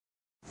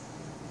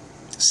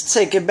Let's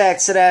take it back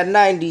to that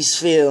 90s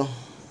feel.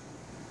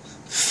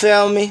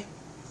 Feel me?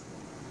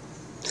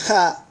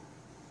 Ha.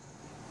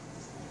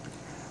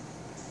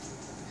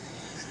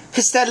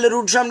 It's that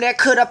little drum that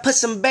could I put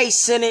some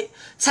bass in it.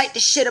 Type the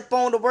shit up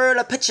on the world,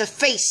 I put your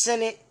face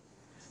in it.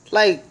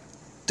 Like,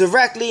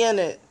 directly in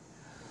it.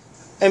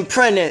 And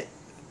print it.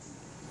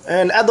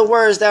 And other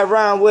words that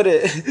rhyme with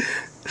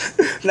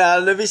it. Nah,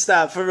 let me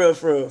stop. For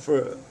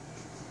real.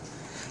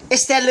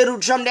 It's that little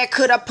drum that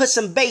could I put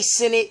some bass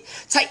in it.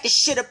 Type the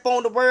shit up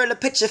on the world and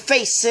put your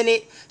face in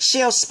it. She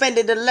don't spend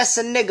it unless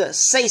a nigga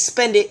say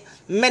spend it.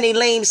 Many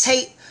lames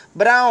hate,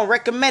 but I don't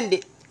recommend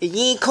it. If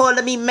you ain't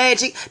calling me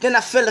magic, then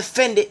I feel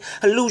offended.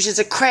 Illusions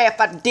of craft,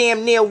 I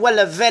damn near well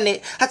invented.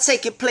 I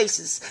take it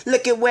places,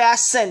 look at where I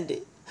send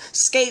it.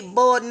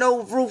 Skateboard,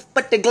 no roof,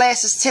 but the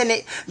glass is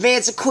tinted.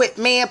 Vans equipped,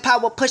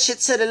 manpower, push it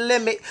to the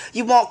limit.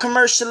 You want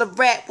commercial or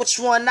rap, which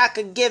one I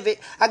could give it?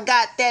 I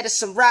got that as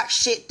some rock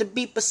shit to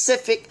be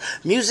Pacific.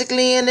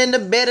 Musically and in the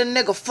bed, a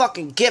nigga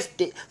fucking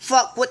gifted.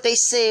 Fuck what they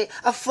said,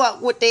 I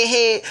fuck what they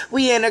had.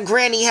 We in a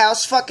granny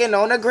house, fucking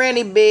on a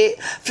granny bed.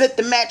 Flip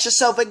the mattress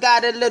over,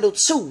 got a little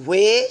too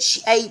wet.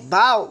 She ate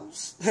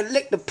balls and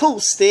licked the poo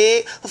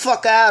stick. I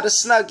fuck her out of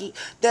Snuggie,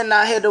 then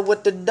I hit her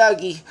with the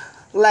Dougie.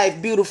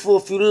 Life beautiful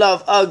if you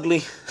love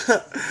ugly.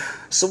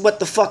 So what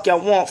the fuck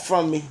y'all want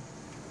from me?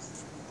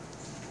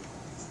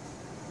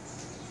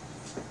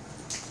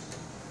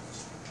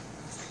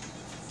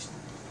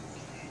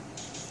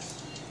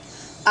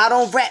 I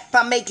don't rap,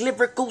 I make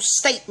lyrical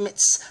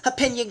statements.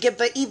 Opinion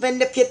giver,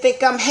 even if you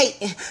think I'm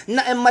hating.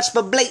 Nothing much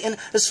but blatant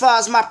as far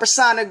as my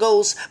persona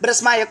goes. But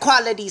it's my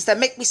qualities that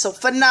make me so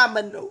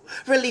phenomenal.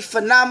 Really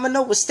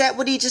phenomenal, was that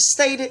what he just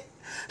stated?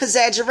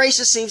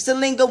 Exaggeration seems to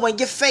linger when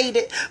you're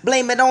faded.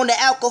 Blame it on the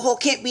alcohol,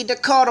 can't be the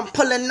card I'm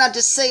pulling. I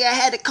just say I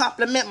had to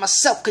compliment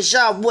myself, cause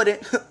y'all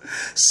wouldn't.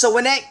 So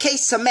in that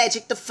case, I'm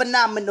Magic the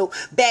Phenomenal,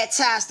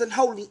 baptized in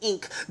holy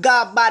ink,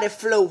 God body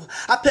flow.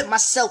 I put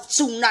myself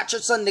 2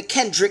 notches under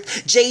Kendrick.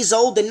 Jay's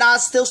old and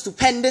Nas still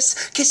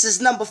stupendous. Kiss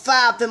is number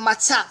 5 in my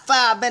top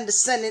 5 in the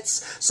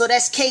sentence. So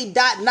that's K.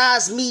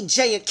 Nas, me,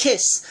 Jay, and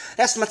Kiss.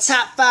 That's my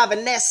top 5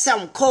 and that's how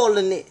I'm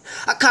calling it.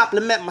 I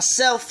compliment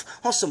myself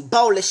on some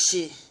bowler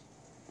shit.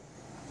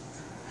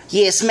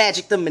 Yeah, it's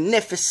Magic the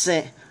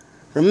Magnificent.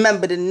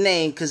 Remember the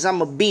name, cause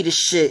I'ma be the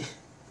shit.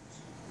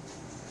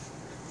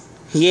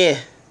 Yeah.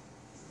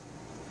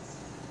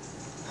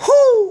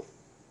 Whoo!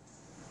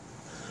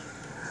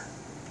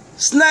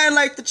 It's nothing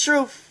like the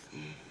truth.